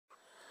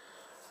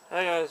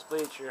Hey guys,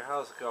 Bleacher,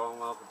 how's it going?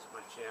 Welcome to my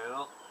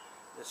channel.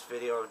 This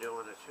video I'm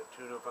doing a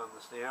tune-up on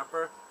the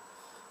snapper,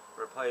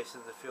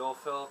 replacing the fuel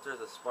filter,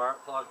 the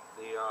spark plug,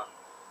 the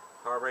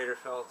carburetor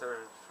filter,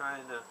 and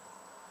trying to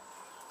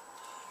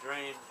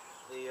drain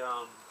the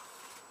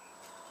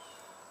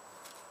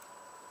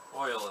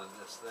oil in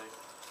this thing.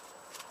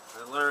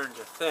 I learned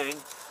a thing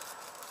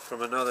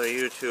from another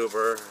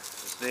YouTuber,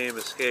 his name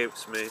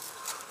escapes me,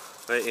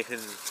 that you can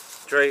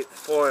drape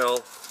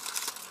foil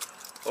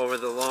over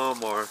the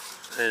lawnmower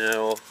and it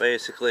will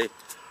basically, the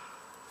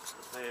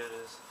plan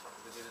is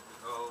to get it to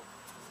go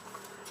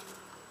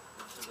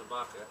into the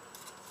bucket.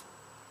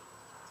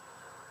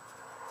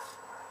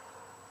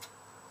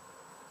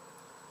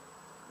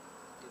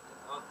 Get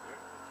that out there.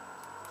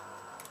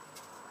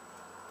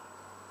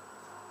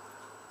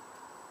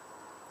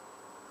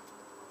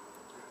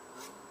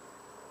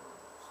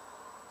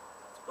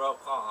 It's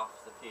broke off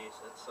the piece,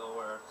 it's so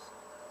worse.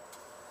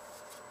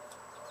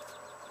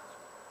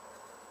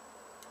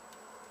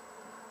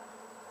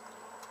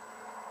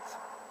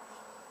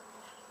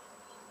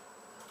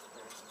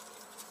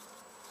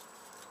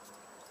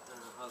 I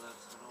don't know how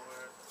that's going to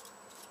work.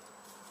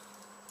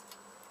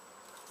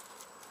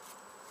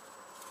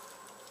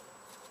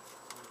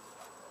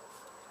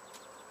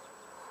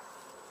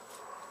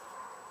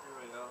 Here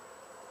we go.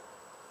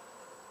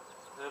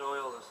 That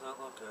oil does not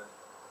look good.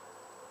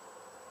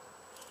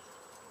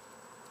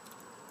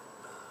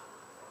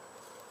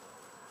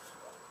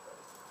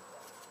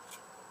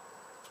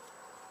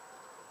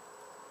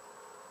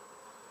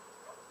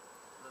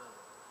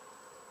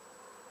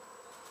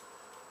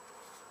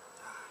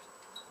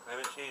 I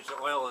haven't changed the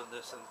oil in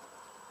this in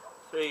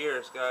 3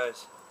 years,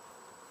 guys.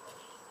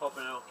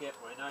 Hoping I don't get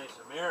my nice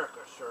America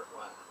shirt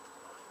wet.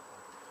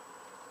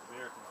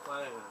 American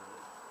flag on it.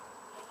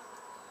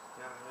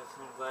 Yeah,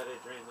 I'm glad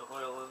I drained the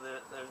oil in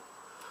that thing.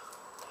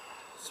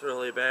 It's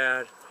really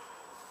bad.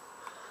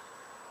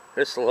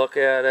 Just look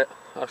at it.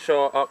 I'll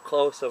show up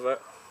close of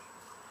it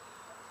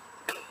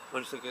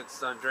once it gets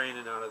done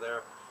draining out of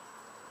there.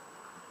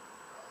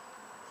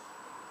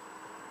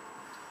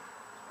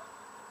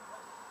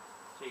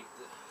 Take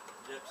the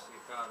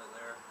dipstick out of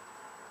there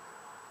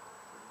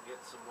and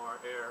get some more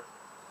air.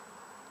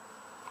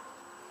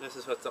 This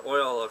is what the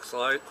oil looks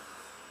like.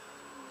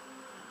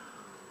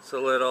 It's a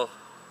little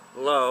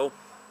low.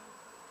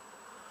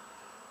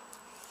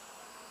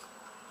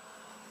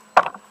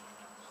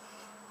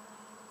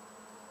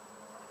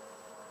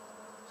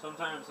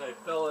 Sometimes I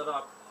fill it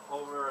up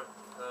over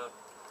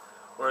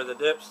where the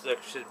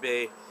dipstick should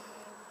be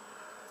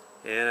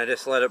and I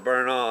just let it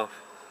burn off.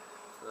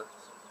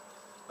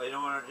 But you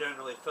don't want to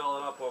generally fill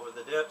it up over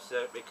the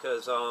dipstick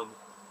because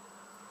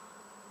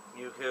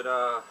you could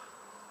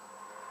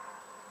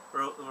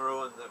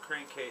ruin the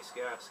crankcase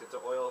gasket, the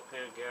oil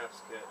pan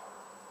gasket.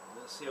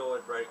 The seal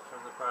would break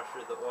from the pressure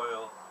of the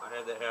oil. I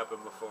had that happen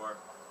before.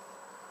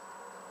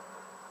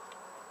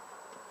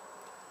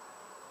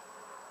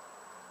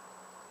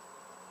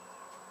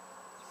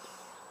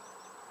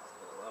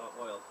 There's a lot of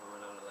oil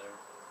coming out of there.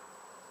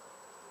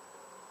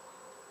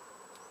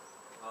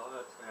 All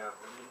that's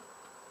happening.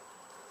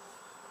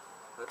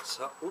 That's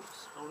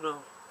oops, oh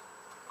no.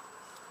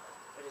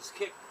 I just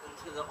kicked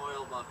into the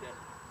oil bucket.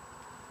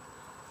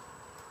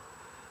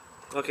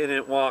 Look at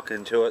it walk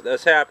into it.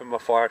 That's happened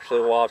before. I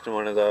actually walked in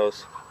one of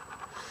those.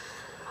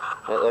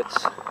 But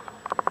let's.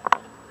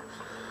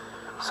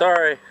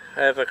 Sorry,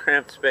 I have a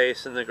cramped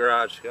space in the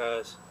garage,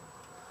 guys.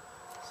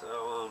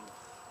 So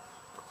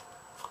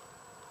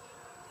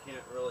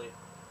can't really.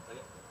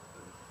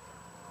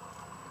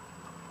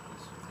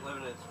 It's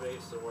limited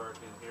space to work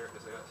in here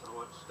because I got so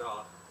much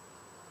stuff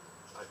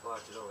I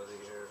collected over the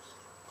years.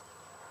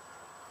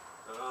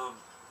 But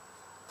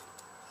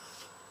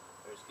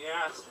there's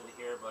gas in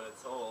here, but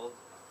it's old.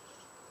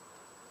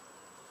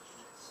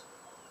 Let's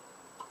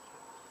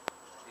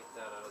take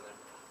that out of there.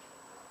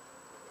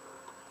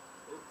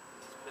 Oop,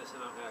 it's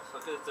pissing out gas.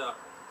 Look at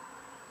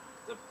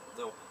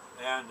the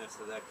badness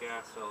of that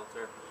gas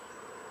filter.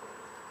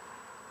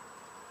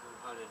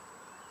 How did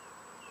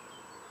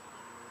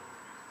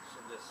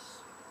should just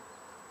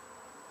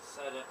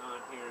set it on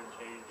here and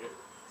change it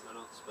so I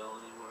don't spill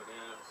any more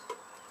gas.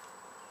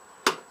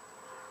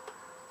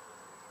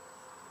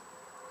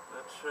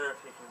 Not sure if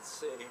you can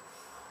see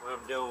what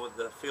I'm doing with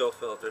the fuel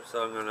filter,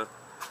 so I'm gonna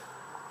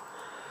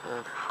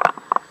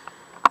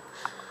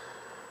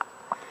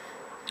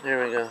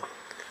there we go.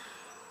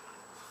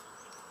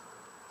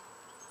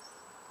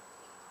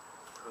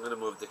 I'm gonna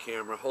move the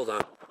camera. Hold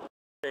on.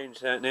 Change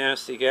that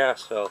nasty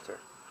gas filter.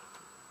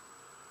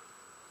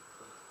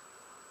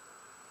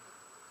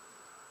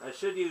 I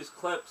should use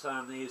clips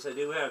on these. I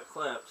do have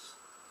clips,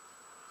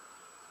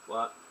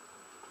 but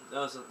it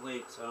doesn't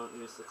leak, so I don't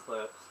use the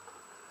clips.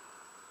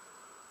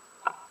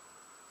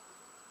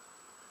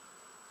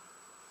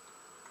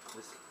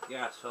 This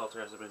gas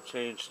filter hasn't been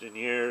changed in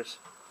years.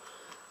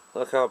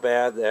 Look how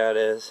bad that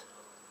is.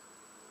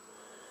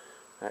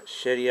 That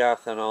shitty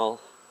ethanol.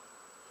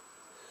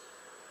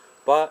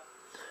 But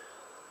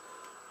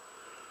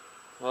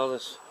I'll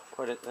just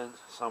put it in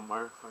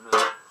somewhere for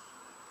now.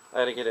 I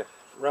had to get a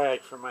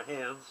rag for my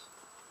hands.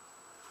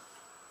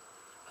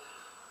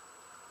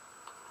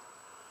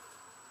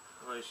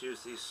 I always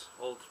use these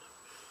old,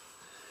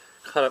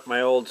 cut up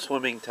my old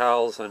swimming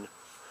towels and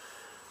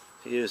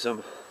use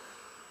them.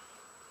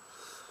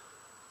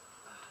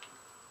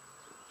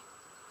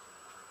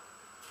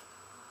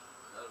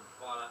 I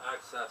bought an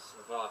excess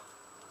of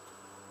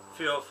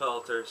fuel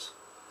filters.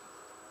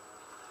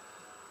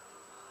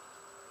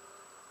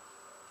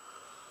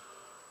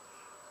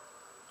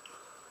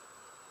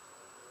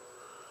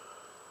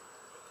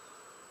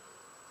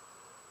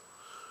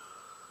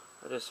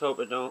 I just hope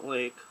it don't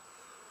leak.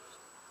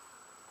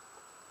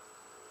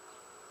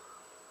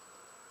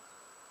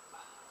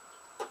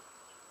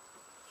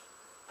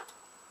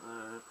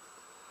 Alright.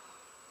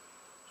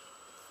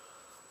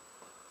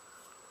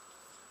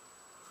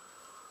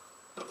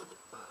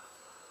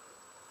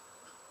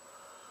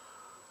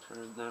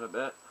 Turn that a bit,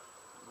 a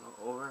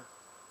little over.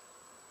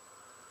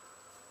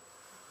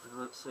 And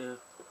let's see.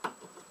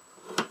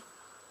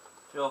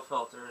 Fuel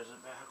filter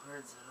isn't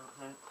backwards, I don't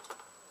think.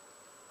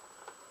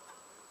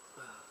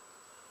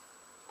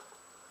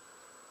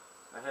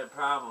 I had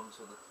problems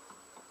with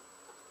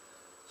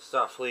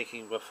stuff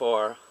leaking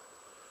before.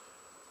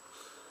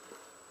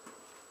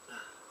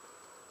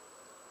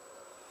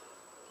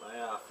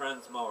 My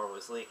friend's mower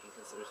was leaking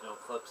because there's no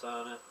clips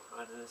on it.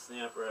 On the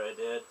snapper I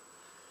did.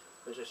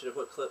 Which I should have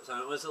put clips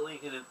on. It wasn't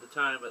leaking at the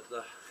time, but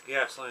the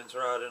gas line's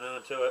rotted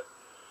onto it.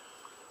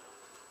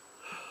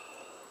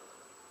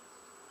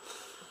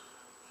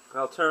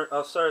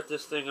 I'll start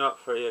this thing up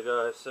for you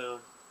guys soon.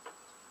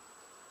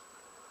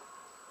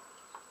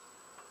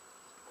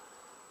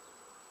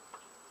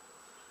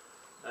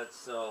 That's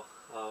still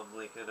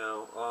leaking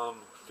out.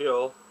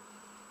 Fuel,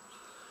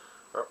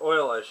 or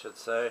oil I should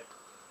say.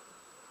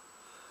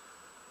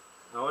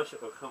 I wish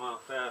it would come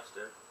out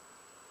faster.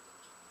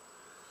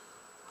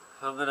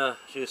 I'm gonna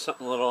do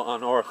something a little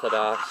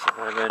unorthodox.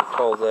 I've been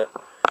told that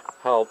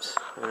helps.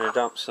 I'm gonna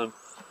dump some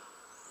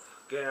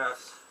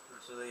gas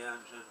into the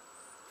engine.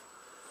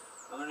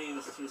 I'm gonna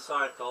use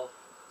 2-cycle.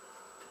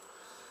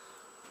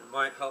 It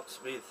might help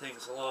speed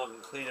things along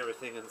and clean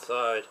everything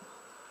inside.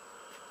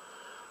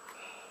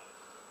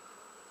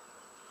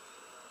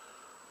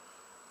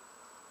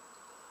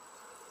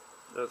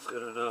 That's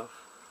good enough.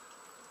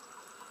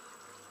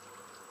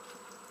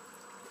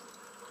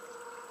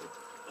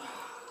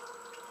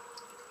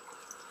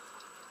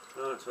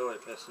 Oh, it's really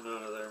pissing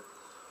out of there.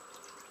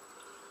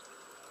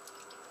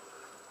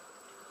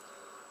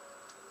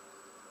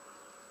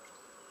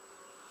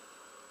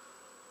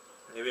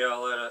 Maybe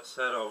I'll let it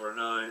set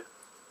overnight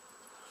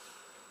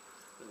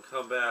and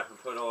come back and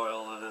put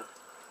oil in it.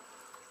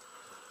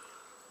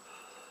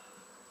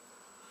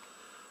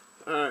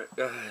 Alright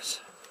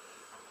guys.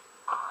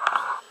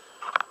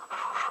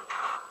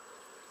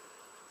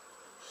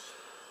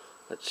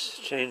 Let's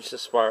change the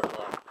spark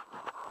plug.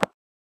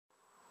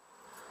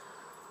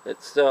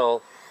 It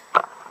still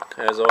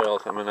has oil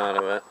coming out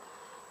of it.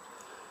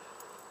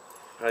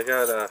 I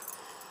got a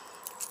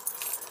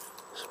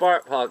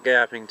spark plug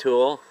gapping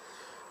tool.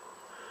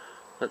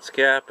 Let's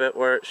gap it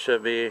where it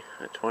should be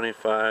at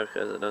 25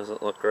 because it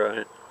doesn't look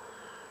right.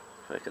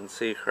 If I can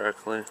see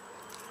correctly.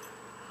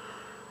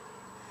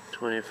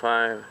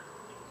 25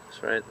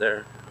 is right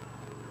there.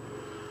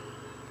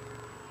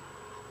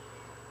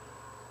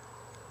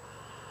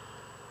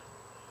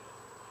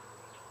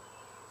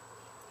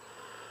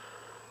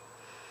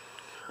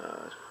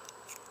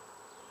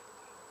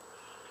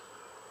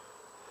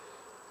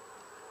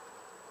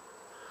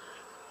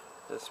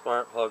 The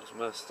spark plug's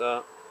messed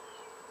up.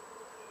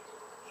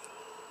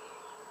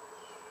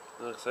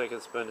 Looks like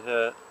it's been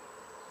hit.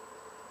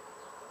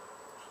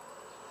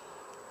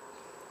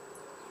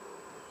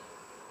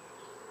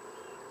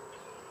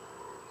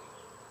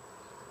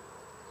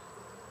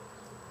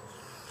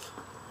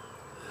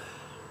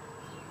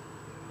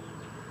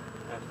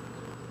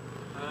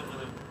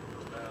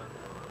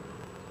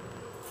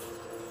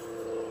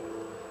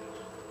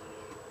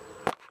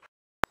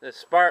 This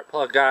spark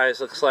plug,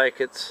 guys, looks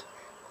like it's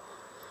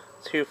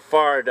too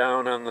far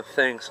down on the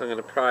thing, so I'm going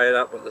to pry it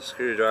up with a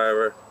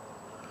screwdriver.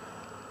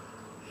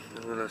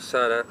 I'm going to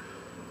set it.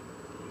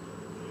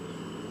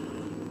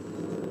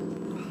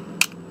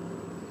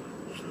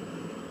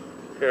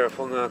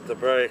 Careful not to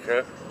break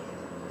it.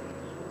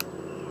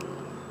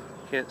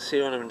 Can't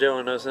see what I'm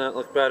doing. Doesn't it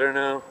look better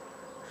now?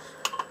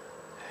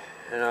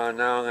 And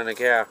now I'm going to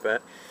gap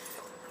it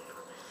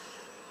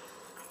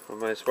with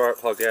my spark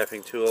plug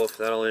gapping tool, if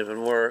that'll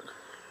even work.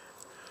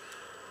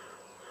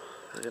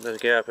 I'm going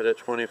to gap it at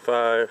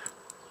 25.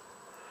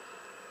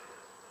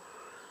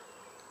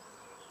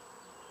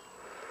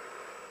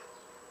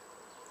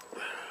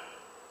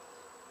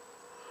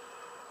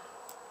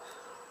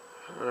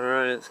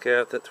 Alright, it's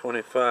gapped at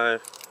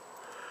 25.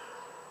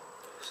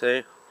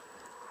 See?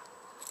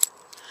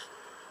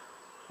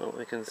 What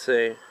we can see.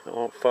 It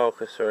won't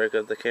focus very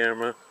good, the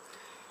camera.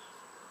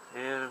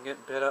 And I'm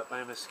getting bit up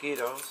by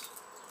mosquitoes.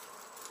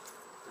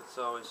 That's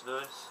always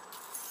nice.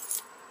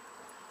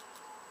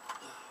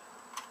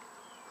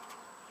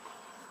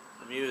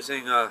 I'm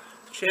using a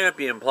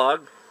champion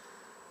plug.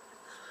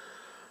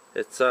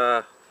 It's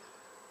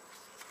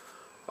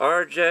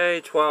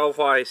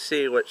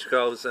RJ12YC, which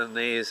goes in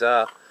these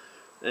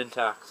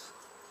inteks.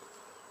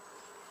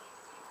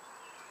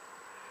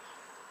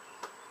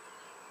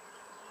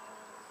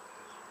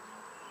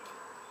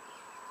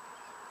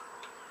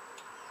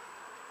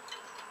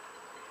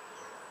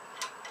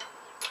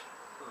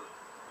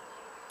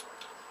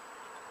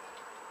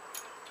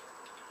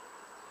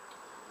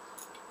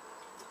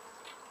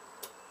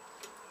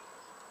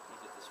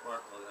 Get the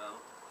spark plug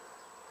out.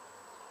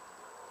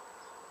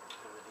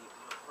 Have it deep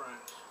in the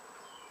front.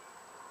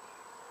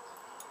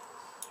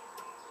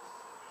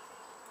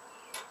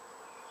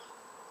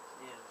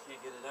 Yeah,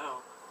 can't get it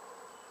out.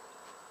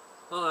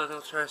 Hold on,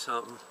 I'll try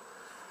something.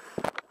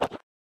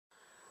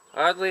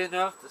 Oddly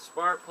enough, the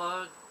spark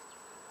plug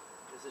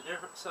is a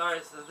different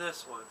size than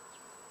this one.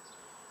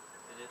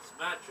 And it's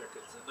metric,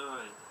 it's a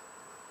 9.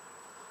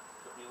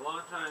 Took me a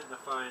long time to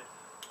find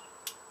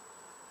the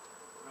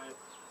right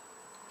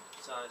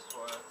size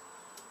for it.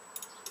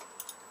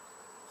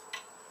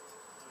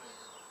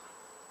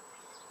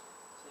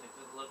 Take a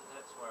good look at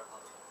that spark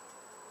plug.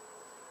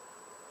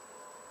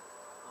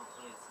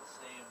 Hopefully it's the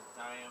same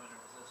diameter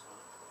as this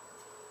one.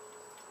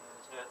 And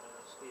it's got no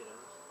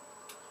mosquitoes.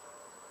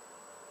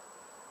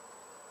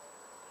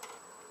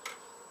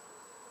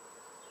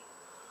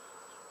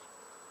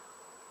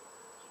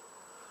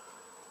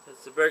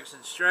 It's the Briggs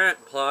 &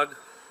 Stratton plug,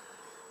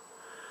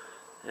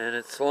 and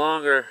it's a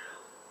longer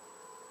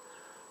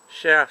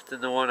shaft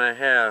than the one I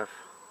have.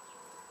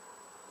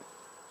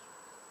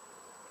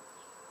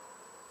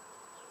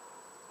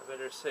 I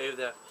better save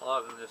that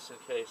plug just in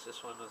case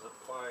this one doesn't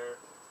fire.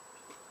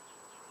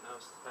 I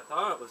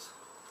thought it was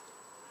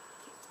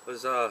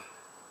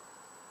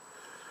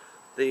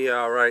the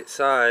right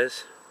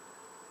size.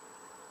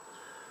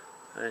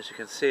 As you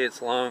can see,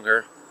 it's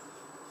longer.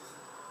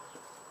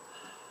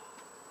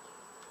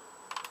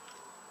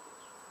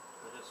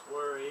 I just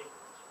worry it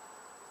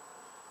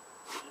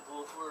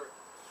won't work.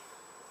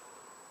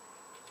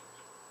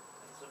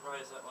 I'm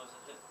surprised that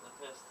wasn't hitting the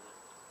piston.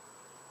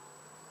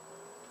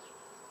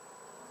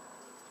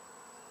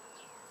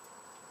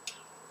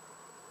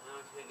 Now I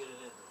can't get it in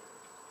there.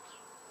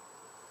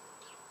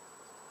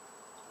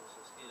 There's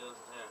mosquitoes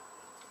in there.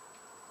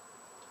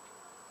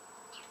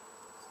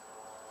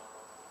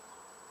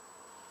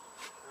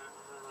 Right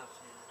with my left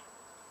hand.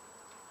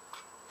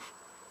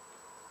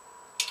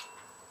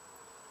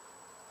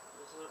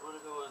 Doesn't want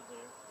to go in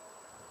there.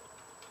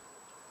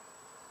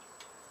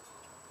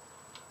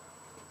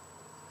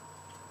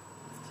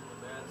 It's in a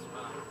bad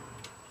spot.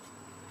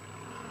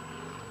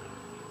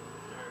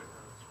 There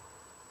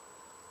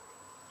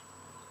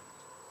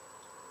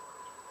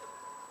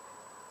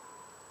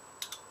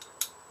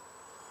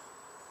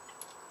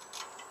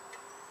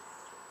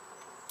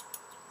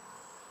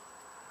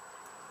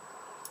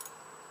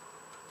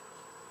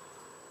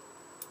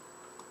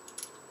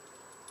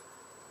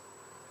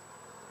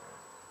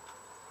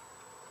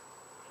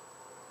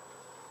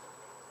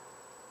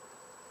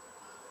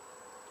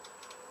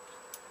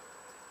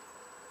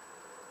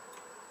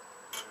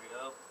it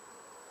goes.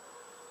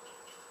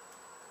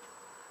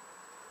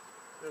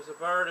 There's a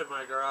bird in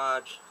my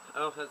garage. I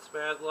don't know if it's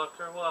bad luck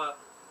or what.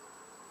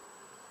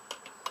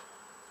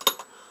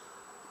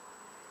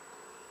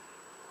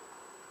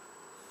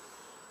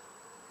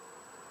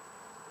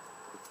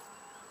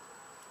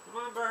 Come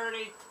on,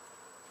 birdie.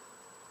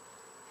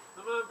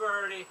 Come on,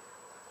 birdie.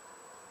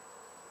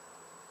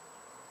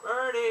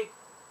 Birdie.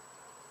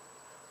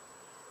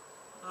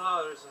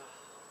 Oh, there's a...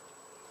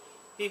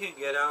 He can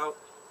get out.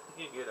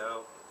 He can get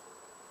out.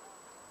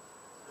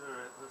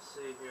 Alright, let's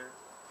see here.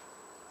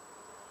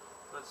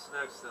 What's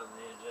next on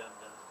the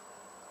agenda?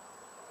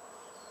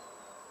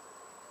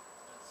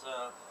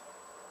 Let's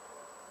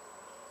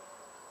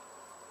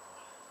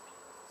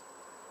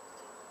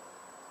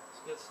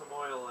get some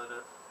oil in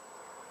it.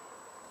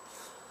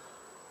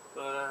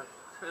 But I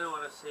kind of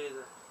want to see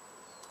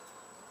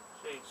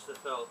change the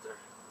filter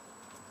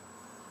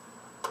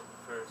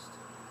first.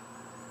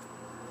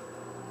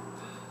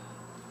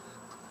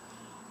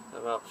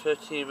 About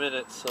 15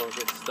 minutes so it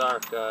gets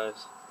dark,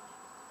 guys.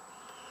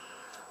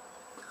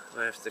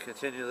 I have to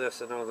continue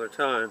this another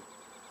time.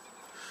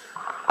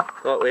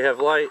 But we have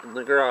light in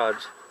the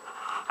garage.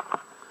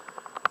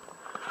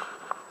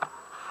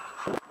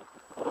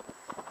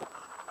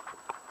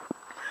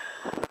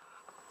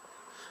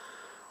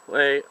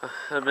 Wait,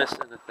 I'm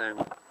missing a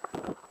thing.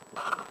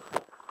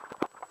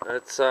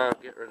 Let's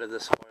get rid of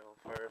this oil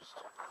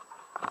first.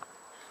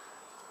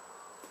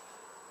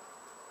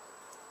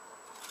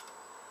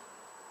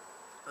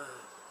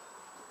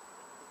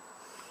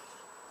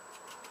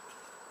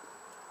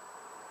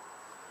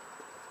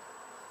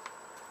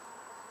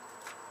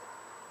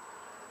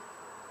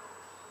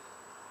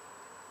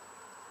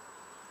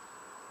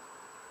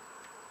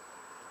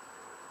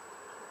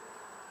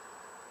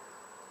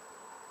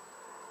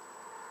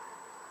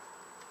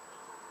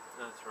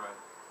 That's right.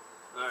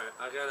 Alright,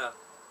 I got a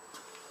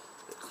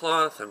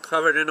cloth. I'm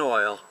covered in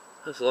oil.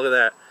 Just look at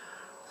that.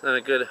 It's not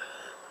a good,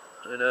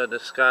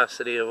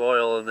 viscosity of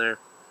oil in there.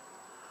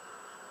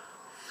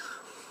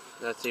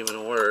 That's even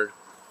a word.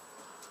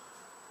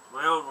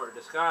 My own word,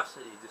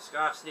 viscosity.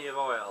 Viscosity of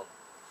oil.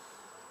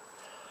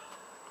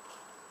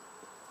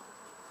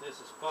 This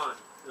is fun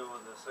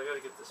doing this. I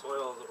gotta get this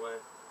oil out of the way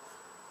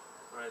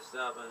before I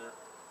stop in it.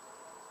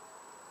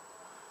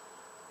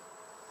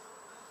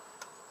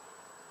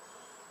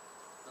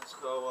 Let's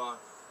go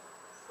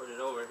put it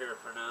over here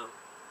for now.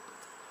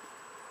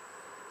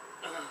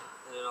 And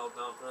then I'll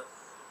dump it.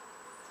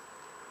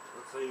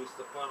 Once I use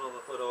the funnel to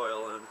put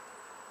oil in.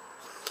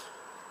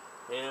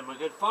 And my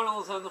good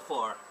funnel is on the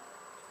floor.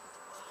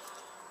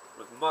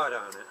 With mud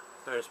on it.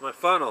 There's my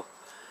funnel.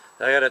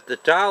 I got it at the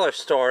dollar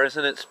store,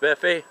 isn't it,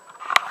 Spiffy?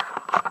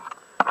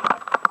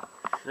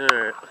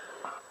 Alright.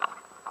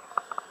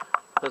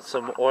 Put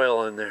some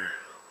oil in there.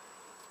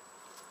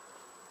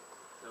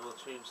 Then we'll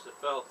change the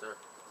filter.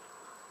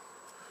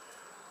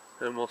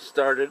 And we'll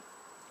start it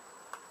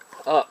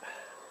up.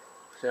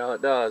 See how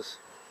it does.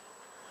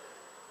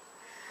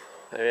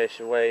 Maybe I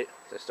should wait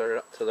to start it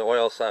up till the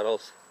oil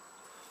settles.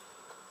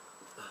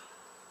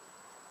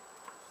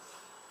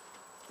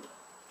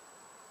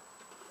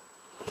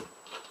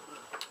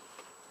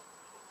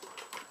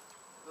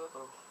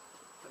 Uh-oh.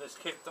 I just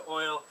kicked the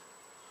oil.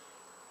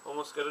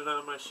 Almost got it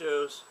on my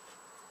shoes.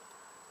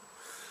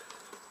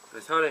 I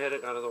thought I had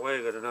it out of the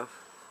way good enough.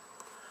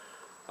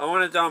 I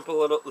want to dump a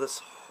little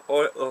this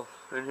oil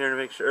in here to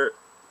make sure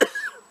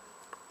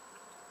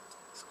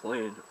it's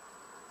clean.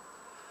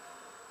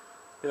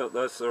 Yep,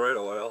 that's the right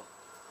oil.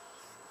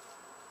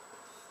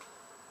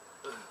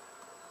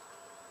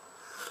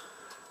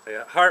 I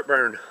got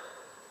heartburn.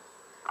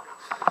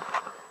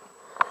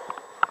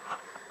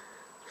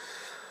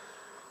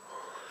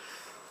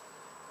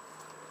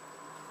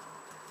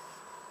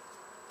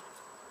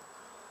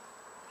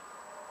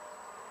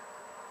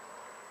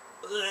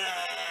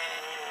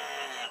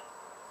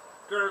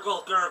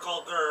 Gurgle,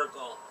 gurgle,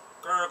 gurgle.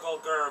 Gurgle,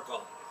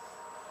 gurgle.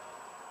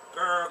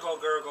 Gurgle,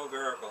 gurgle,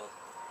 gurgle.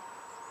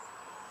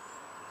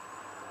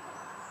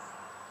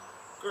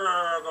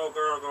 Gurgle,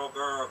 gurgle,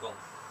 gurgle.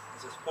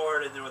 Just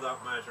pour it in there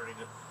without measuring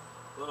it.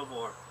 A little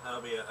more.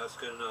 That'll be it. That's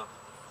good enough.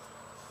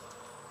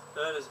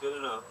 That is good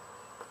enough.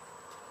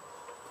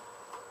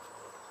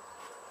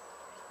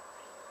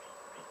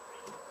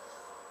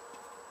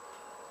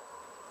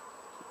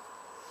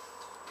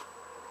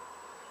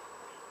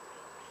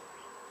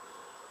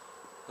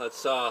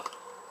 Let's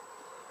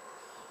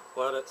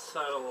let it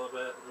settle a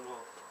bit and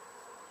we'll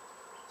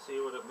see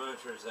what it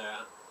measures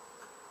at.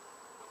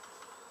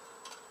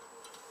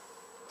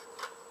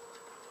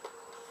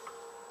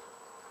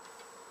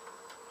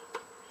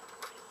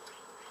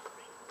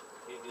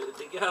 Get it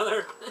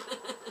together.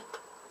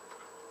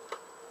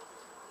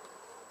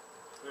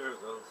 There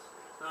it goes.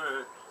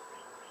 Alright.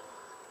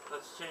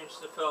 Let's change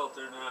the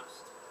filter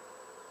next.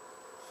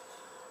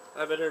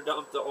 I better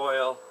dump the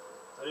oil.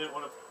 I didn't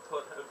want to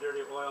put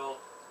dirty oil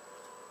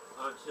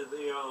onto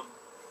the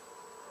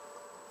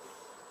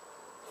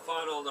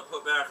funnel to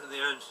put back in the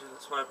engine.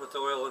 That's why I put the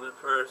oil in it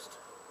first.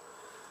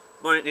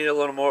 Might need a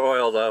little more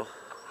oil though.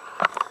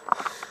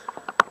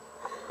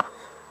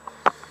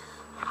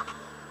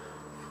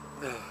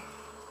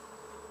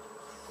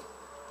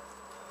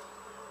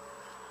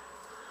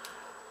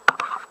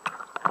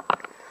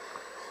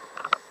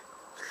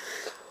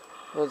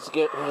 Let's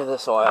get rid of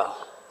this oil.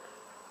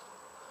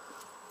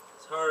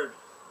 It's hard.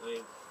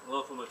 A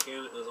local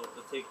mechanic doesn't want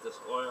to take this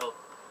oil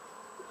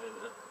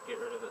and get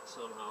rid of it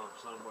somehow or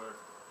somewhere.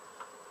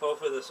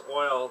 Hopefully this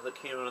oil that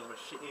came out of the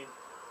machine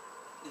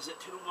isn't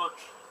too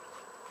much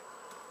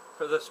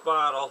for this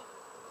bottle.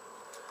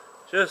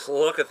 Just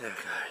look at that,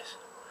 guys.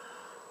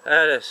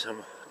 That is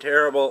some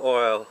terrible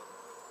oil.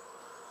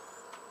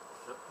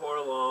 Pour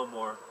a little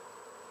more.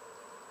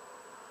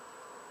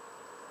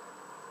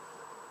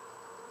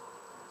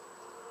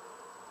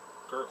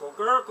 Gurgle,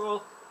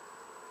 gurgle.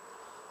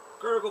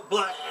 Gurgle,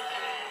 blah,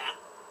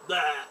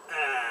 blah,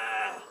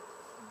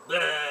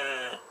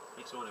 blah.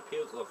 Makes me want to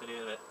puke looking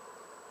at it.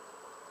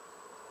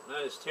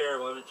 That is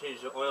terrible. I haven't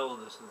changed the oil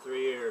in this in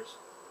 3 years.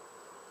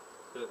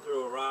 Put it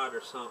through a rod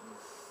or something,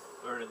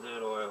 burning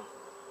that oil.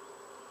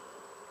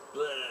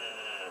 Blah.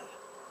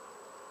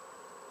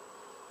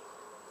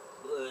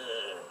 Blah.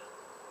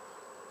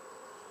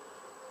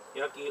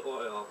 Yucky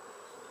oil.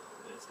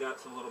 It's got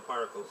some little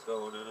particles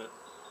going in it.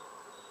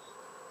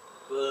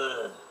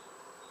 Blah.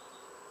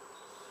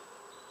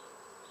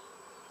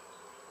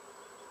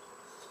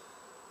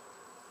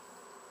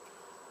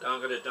 Now I'm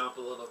going to dump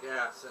a little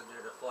gas in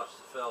there to flush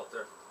the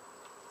filter.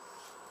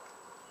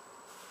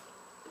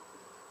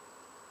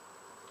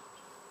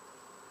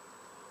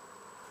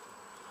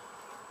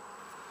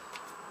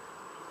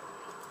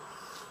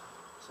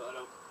 So I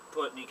don't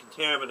put any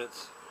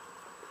contaminants.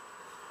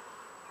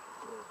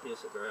 A little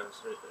piece of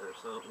grass right there or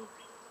something.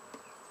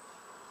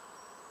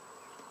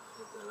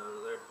 Get that out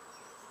of there.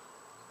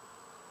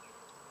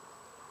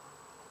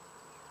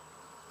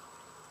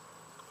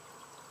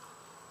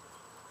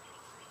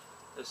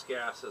 This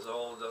gas is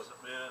old,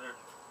 doesn't matter.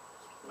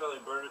 Really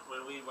burn it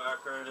my weed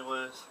whacker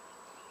anyways.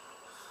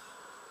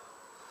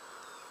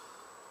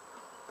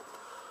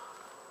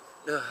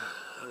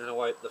 I'm going to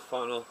wipe the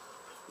funnel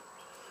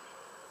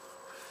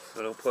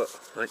I don't put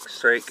like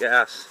straight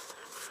gas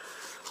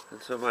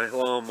into my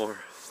lawnmower.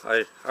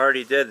 I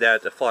already did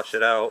that to flush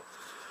it out.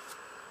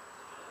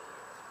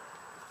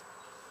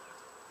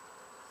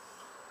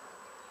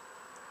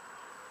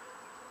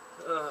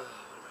 What am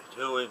I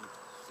doing?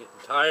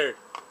 Getting tired.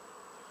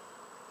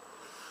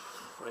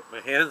 Wipe my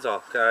hands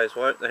off, guys.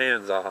 Wipe the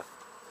hands off.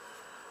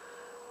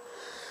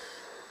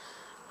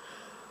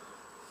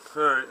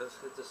 Alright, let's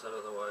get this out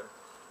of the way.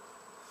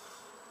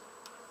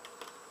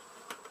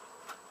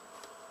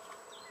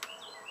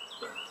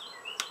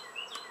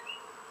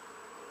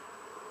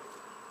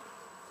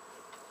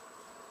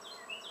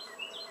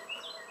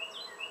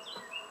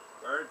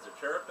 Birds are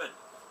chirping.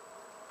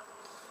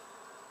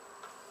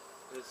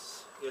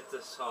 Let's get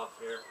this off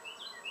here.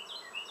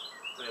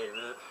 Wait a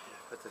minute.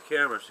 Put the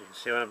camera so you can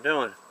see what I'm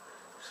doing.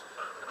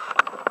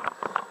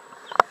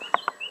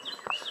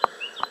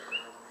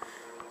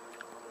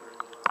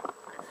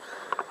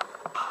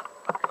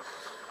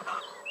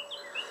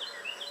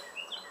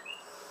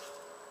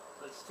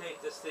 Let's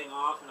take this thing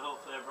off, and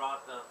hopefully I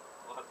brought the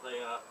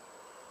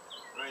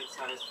right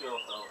size fuel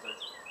filter.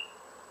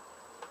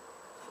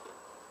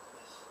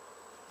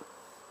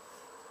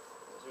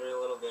 There's very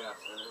little gas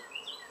in it.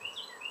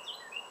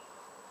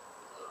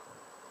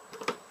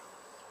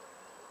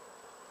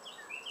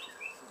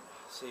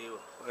 See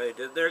what I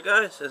did there,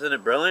 guys? Isn't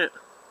it brilliant?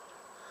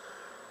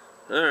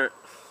 Alright.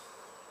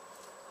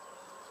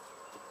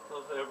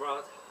 Hopefully I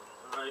brought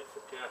the right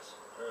gas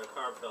or a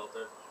carb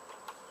filter.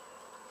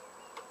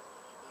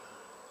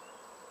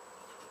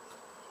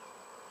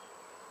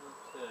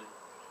 Okay.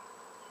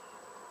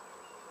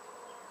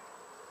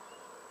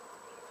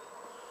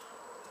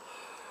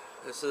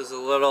 This is a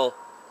little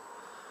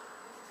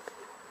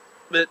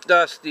bit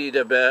dusty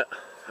a bit.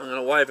 I'm going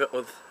to wipe it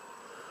with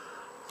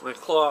my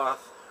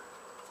cloth.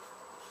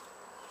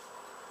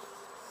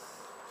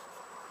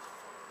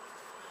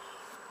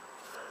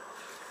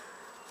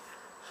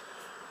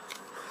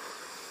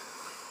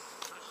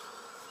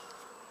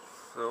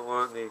 I don't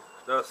want any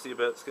dusty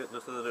bits getting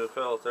into the new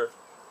filter.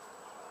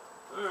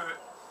 Alright.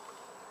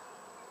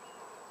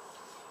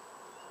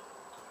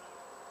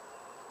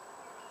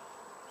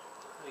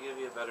 I'll give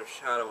you a better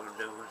shot of what I'm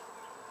doing.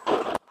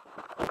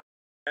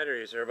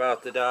 Batteries are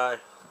about to die.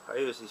 I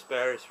used these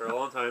batteries for a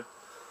long time.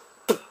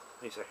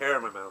 Makes a hair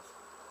in my mouth.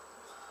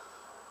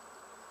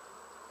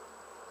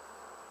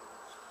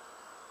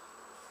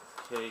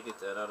 Okay, get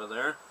that out of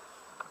there.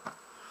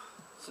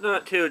 It's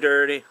not too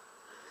dirty,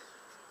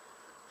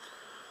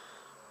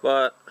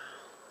 but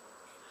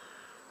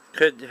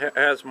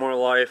has more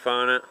life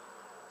on it.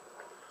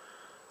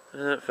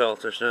 And that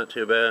filter's not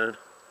too bad.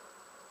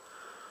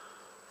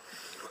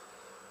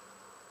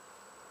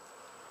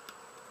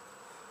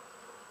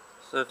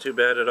 It's not too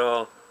bad at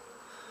all.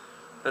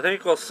 I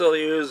think we'll still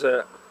use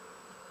it,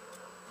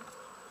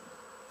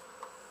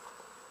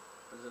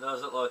 because it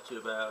doesn't look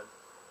too bad.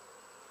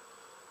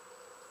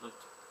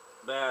 Looked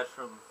bad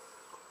from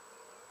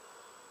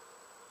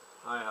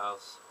my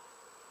house,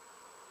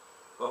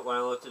 but when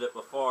I looked at it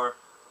before,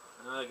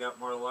 now I got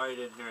more light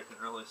in here, I can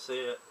really see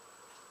it.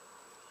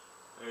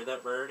 Hear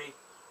that birdie?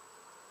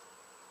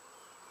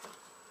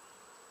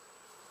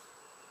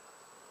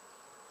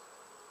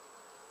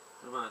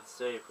 Come on,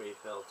 stay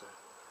pre-filter.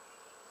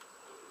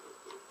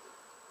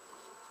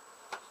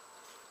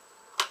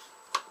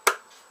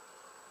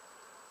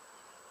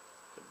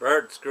 The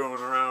bird's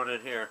screwing around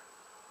in here.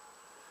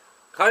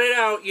 Cut it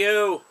out,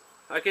 you!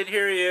 I can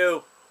hear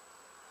you.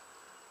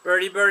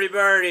 Birdie, birdie,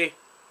 birdie.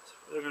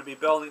 They're going to be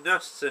building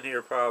nests in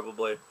here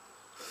probably.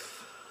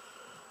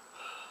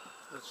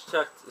 Let's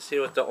check to see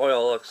what the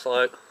oil looks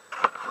like.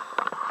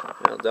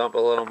 I'll dump a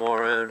little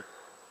more in.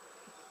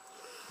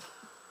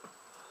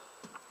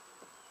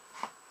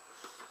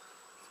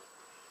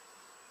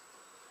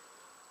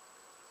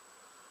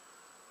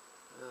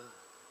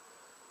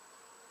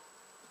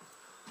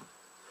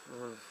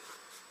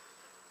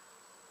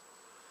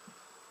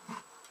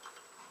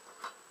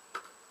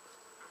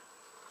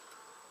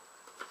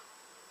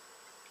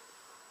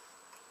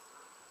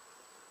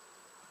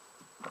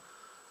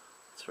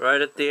 It's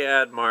right at the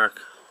add mark.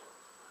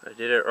 I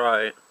did it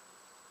right.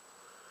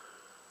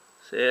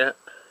 See it?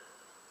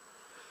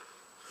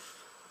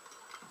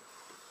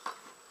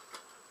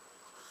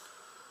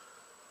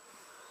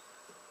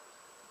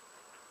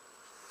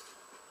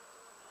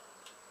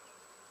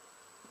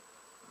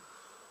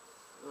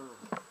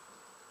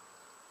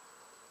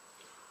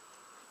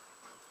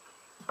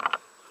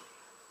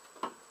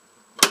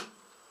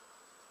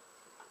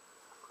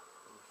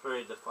 I'm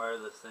afraid to fire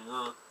this thing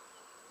on.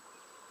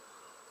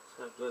 It's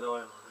got good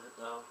oil in it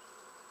though.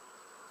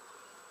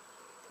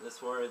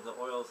 This worried the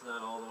oil's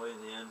not all the way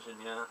in the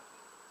engine yet.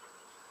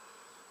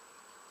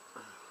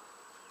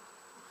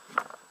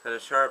 Gotta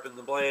sharpen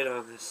the blade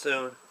on this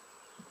soon.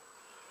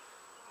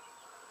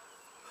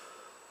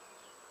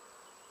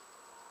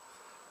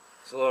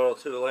 It's a little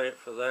too late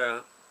for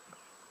that.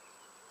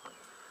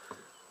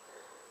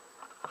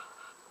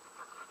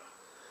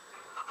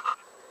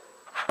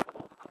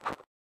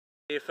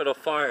 See if it'll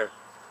fire.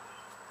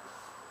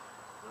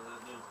 With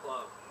a new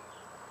plug.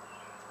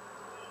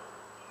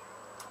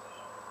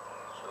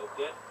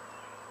 it.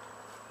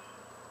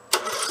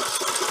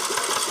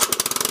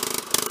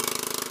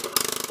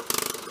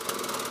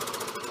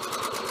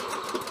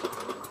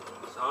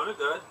 Sounded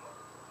good.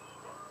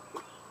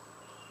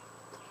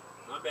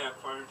 Not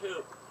backfiring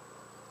too.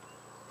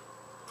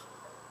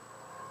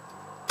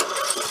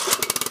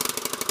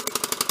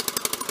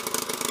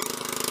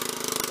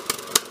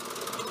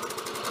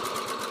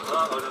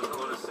 Uh-oh, doesn't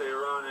want to stay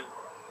running.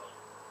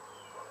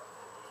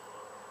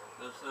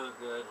 That's not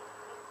good.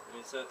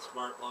 It's that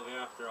smart plug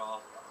after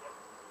all.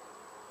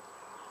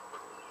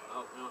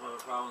 Oh, we don't have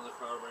a problem with the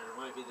carburetor. It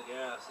might be the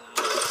gas.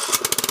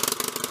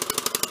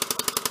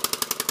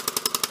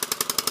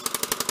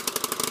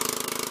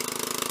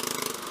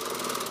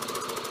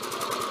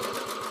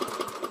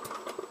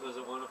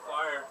 Doesn't want to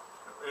fire.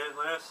 And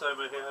last time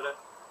I had it.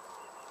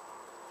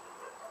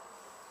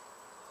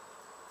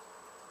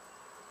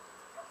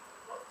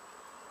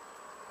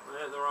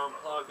 I had the wrong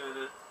plug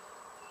in it.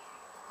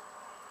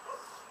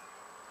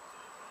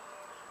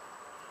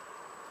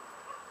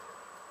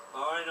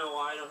 Oh, I know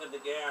why. I don't have the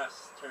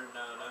gas turned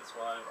down. That's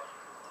why.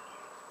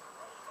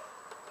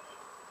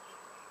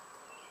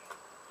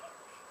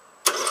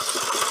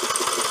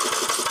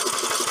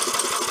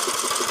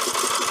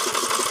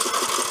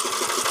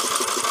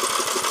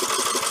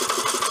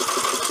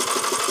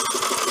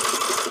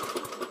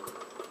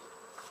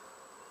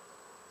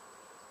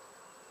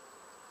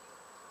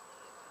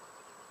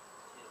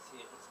 Can't see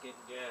if it's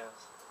getting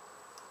gas.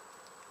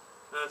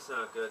 That's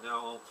not good. Now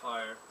it won't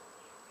fire.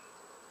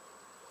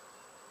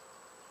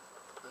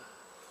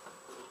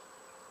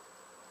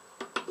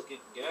 It's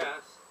getting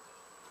gas.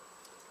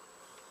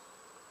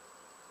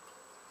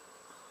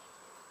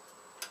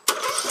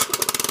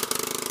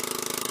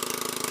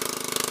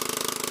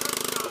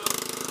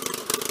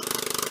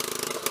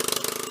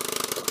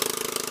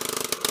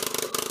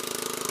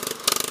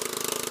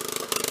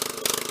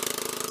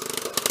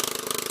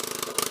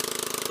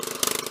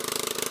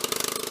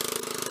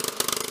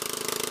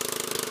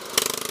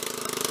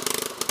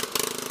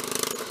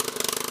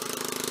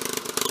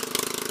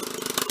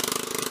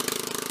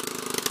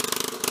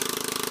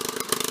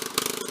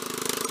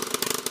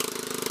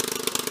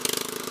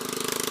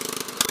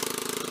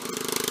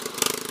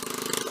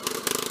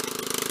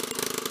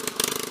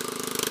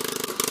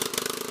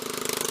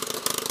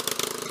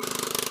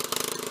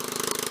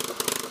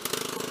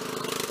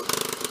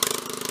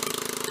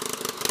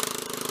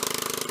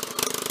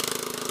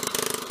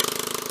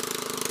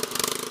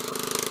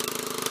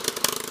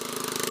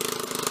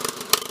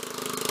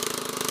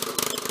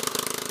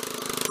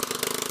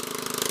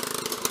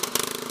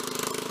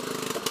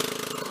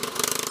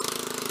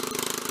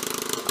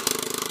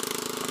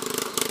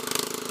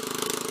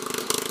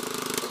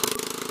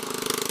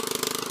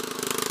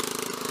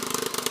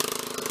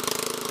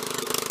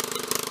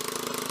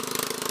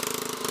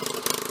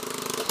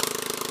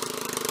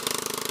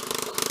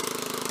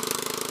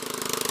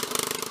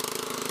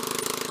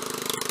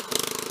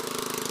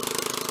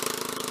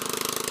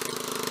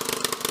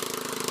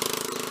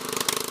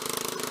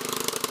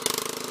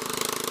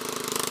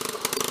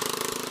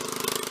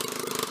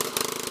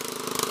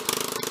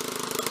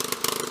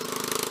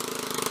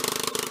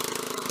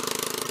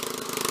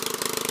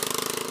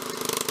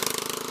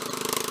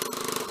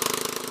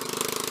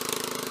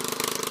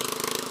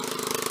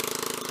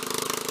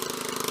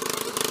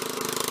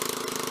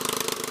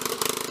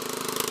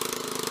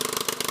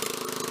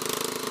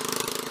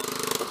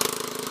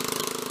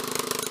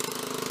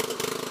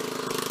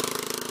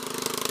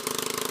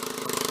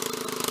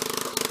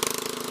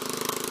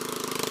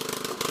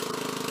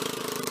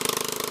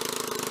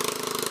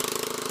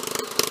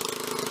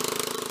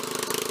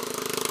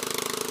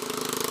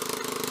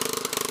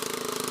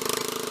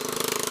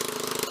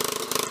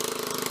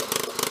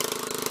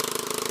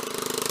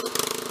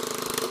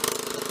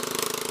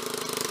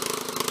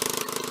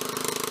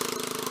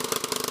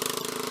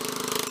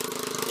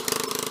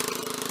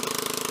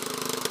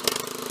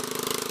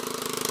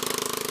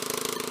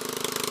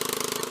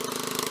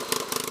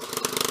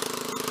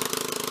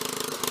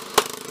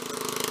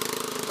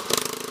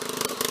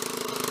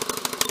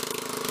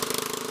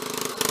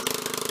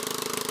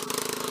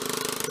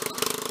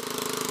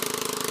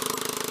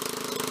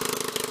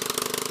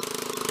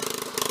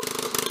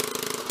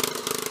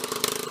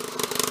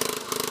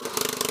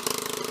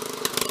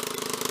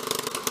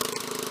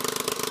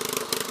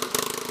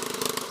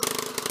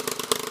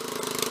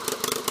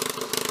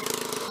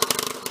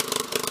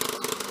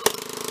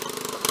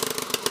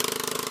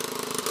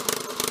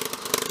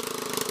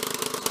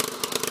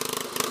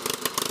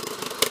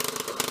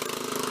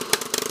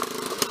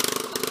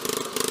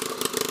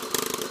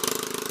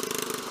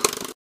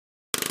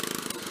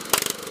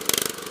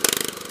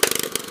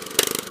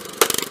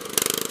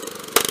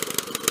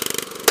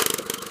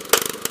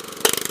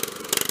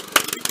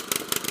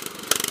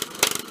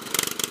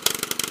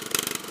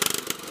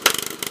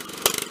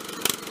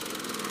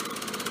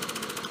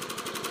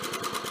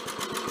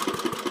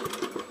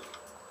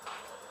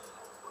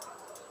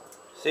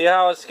 See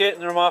how it's getting,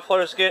 the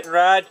muffler's getting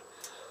red?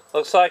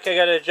 Looks like I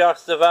gotta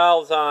adjust the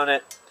valves on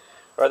it.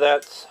 Or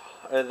that's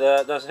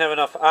doesn't have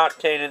enough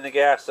octane in the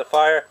gas to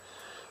fire.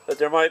 But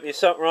there might be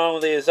something wrong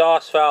with the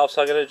exhaust valve,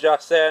 so I'm going to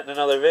adjust that in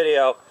another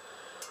video.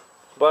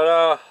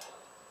 But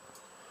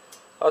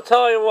I'll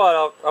tell you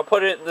what, I'll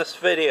put it in this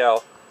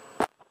video.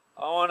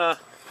 I want to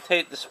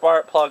take the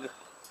spark plug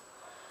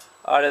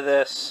out of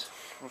this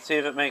and see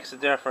if it makes a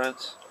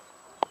difference.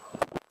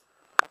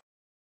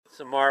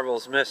 Some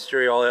Marvel's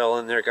mystery oil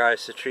in there,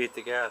 guys, to treat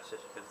the gas, as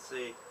you can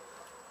see.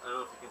 I don't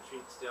know if you can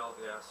treat stale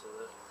gas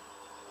with it.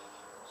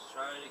 Let's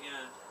try it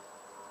again.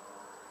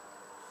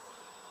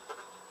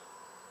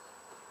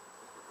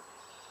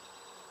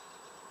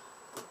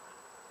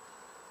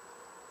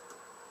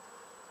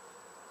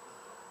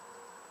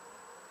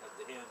 Have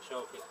the hand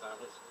choke it, guys.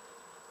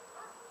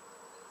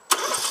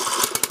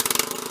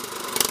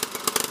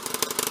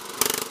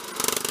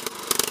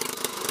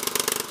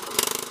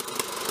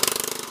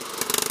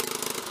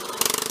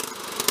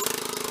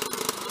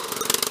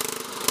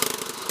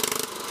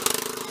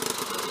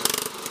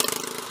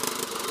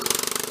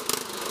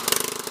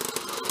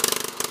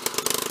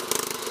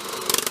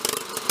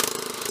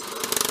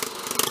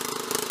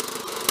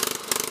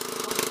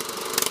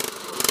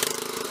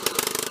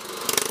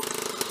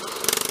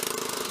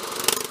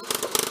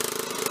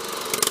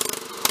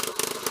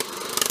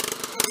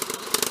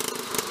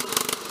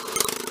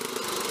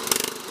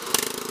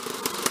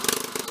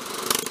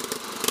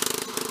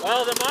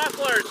 Well, the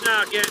muffler's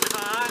not getting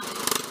hot.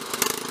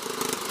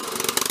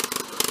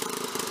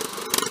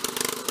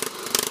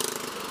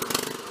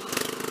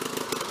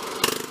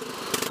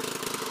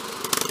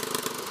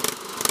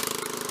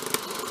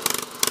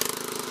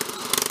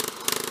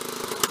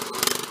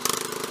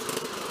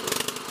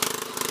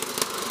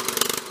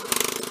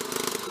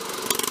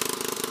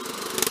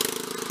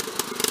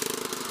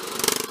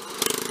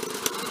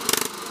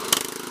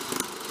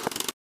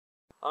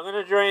 I'm going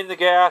to drain the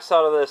gas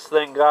out of this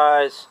thing,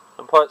 guys,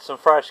 and put some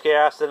fresh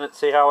gas in it,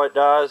 see how it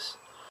does.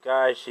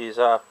 Guys, she's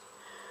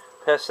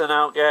pissing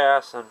out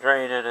gas. I'm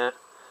draining it.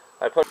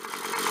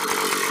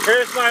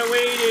 Here's my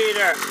weed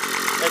eater.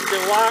 It's the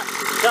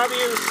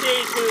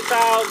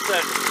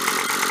WC2000.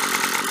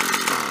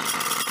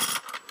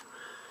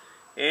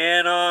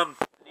 And it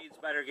needs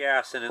better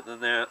gas in it than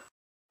that.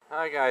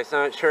 Hi guys,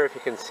 not sure if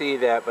you can see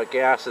that, but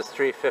gas is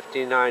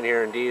 $3.59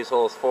 here and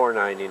diesel is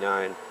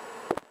 $4.99.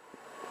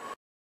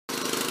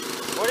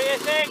 What do you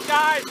think,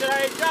 guys? Did I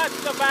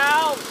adjust the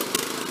valve?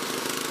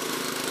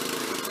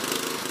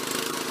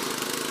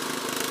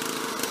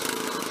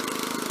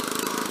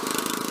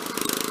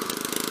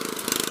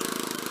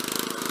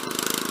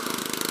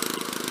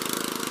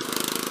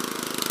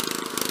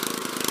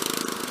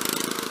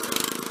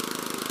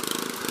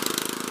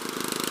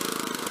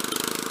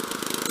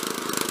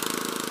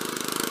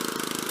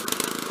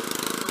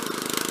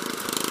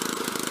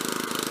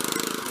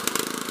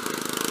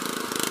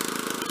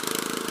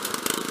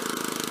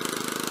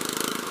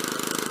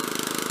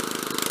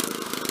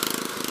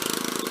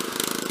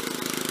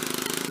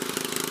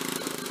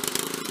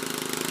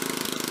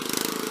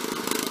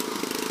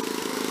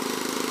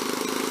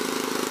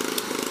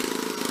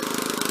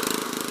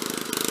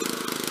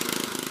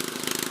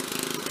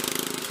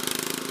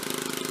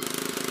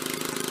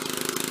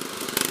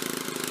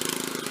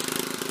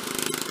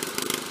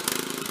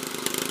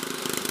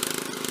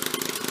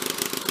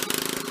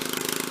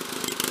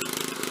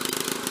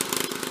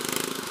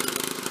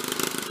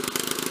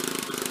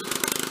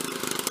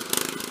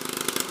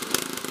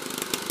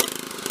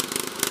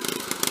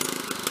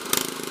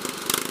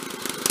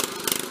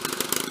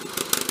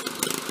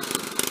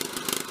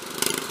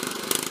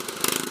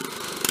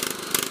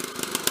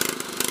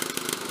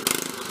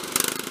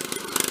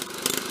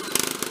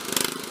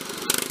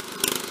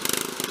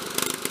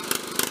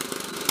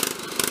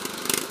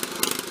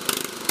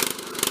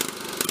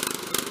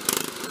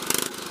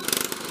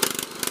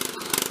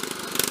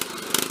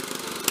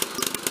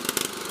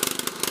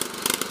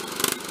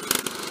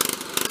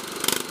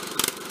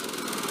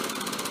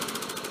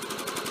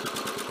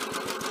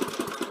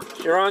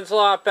 She runs a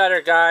lot better,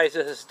 guys.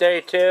 This is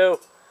day 2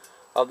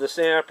 of the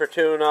Snapper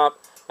tune-up.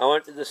 I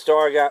went to the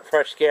store, got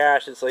fresh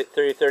gas. It's like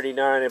 $3.39.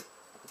 I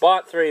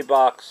bought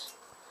 $3.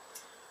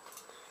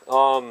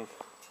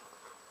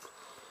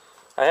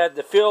 I had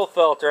the fuel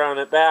filter on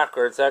it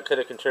backwards. That could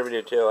have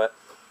contributed to it.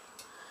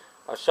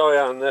 I'll show you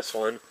on this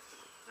one.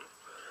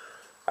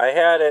 I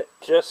had it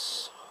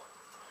just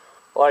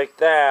like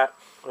that,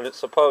 and it's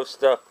supposed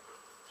to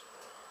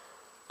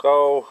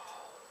go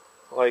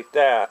like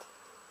that.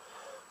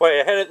 Wait,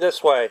 I had it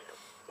this way,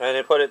 and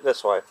I put it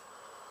this way.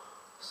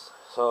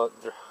 So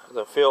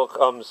the fuel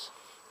comes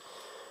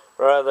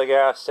right out of the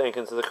gas tank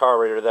into the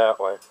carburetor that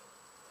way.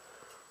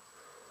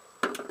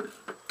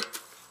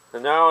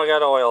 And now I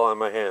got oil on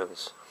my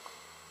hands.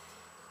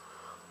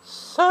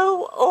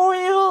 So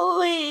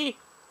oily!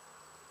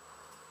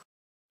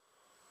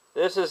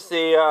 This is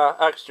the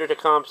extra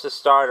Tecumseh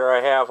starter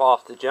I have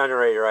off the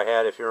generator I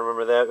had, if you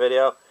remember that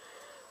video.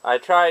 I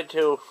tried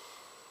to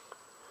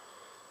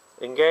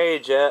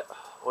engage it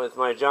with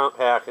my jump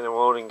pack and it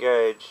won't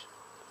engage.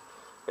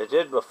 It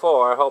did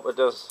before. I hope it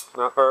does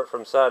not hurt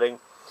from setting.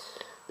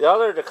 The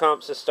other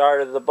Tecumseh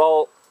starter, the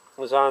bolt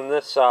was on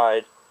this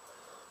side,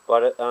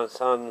 but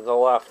it's on the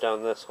left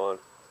on this one.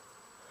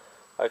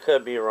 I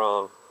could be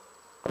wrong,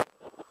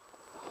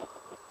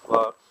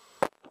 but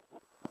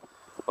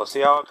we'll see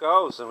how it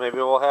goes, and maybe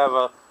we'll have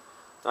a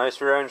nice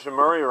rear engine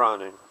Murray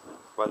running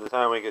by the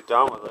time we get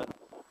done with it.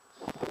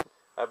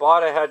 I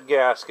bought a head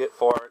gasket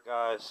for it,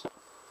 guys.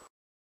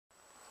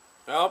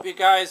 I hope you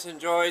guys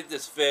enjoyed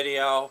this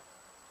video.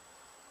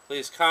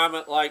 Please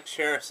comment, like,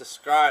 share,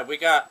 subscribe. We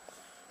got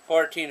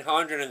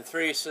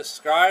 1,403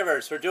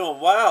 subscribers. We're doing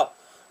well.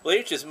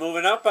 Bleach is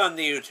moving up on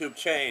the YouTube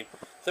chain.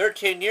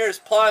 13 years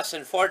plus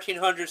and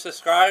 1,400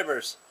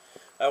 subscribers.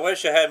 I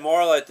wish I had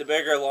more like the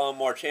bigger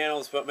lawnmower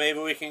channels, but maybe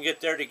we can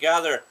get there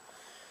together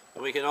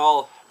and we can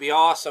all be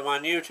awesome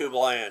on YouTube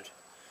land.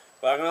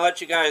 But I'm going to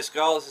let you guys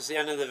go. This is the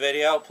end of the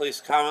video.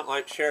 Please comment,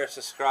 like, share,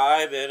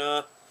 subscribe,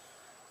 and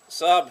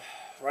sub.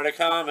 Write a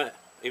comment.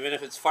 Even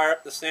if it's fire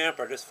up the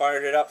stamper, just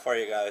fired it up for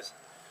you guys.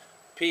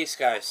 Peace,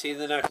 guys. See you in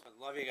the next one.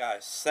 Love you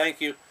guys.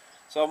 Thank you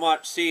so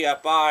much. See ya.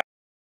 Bye.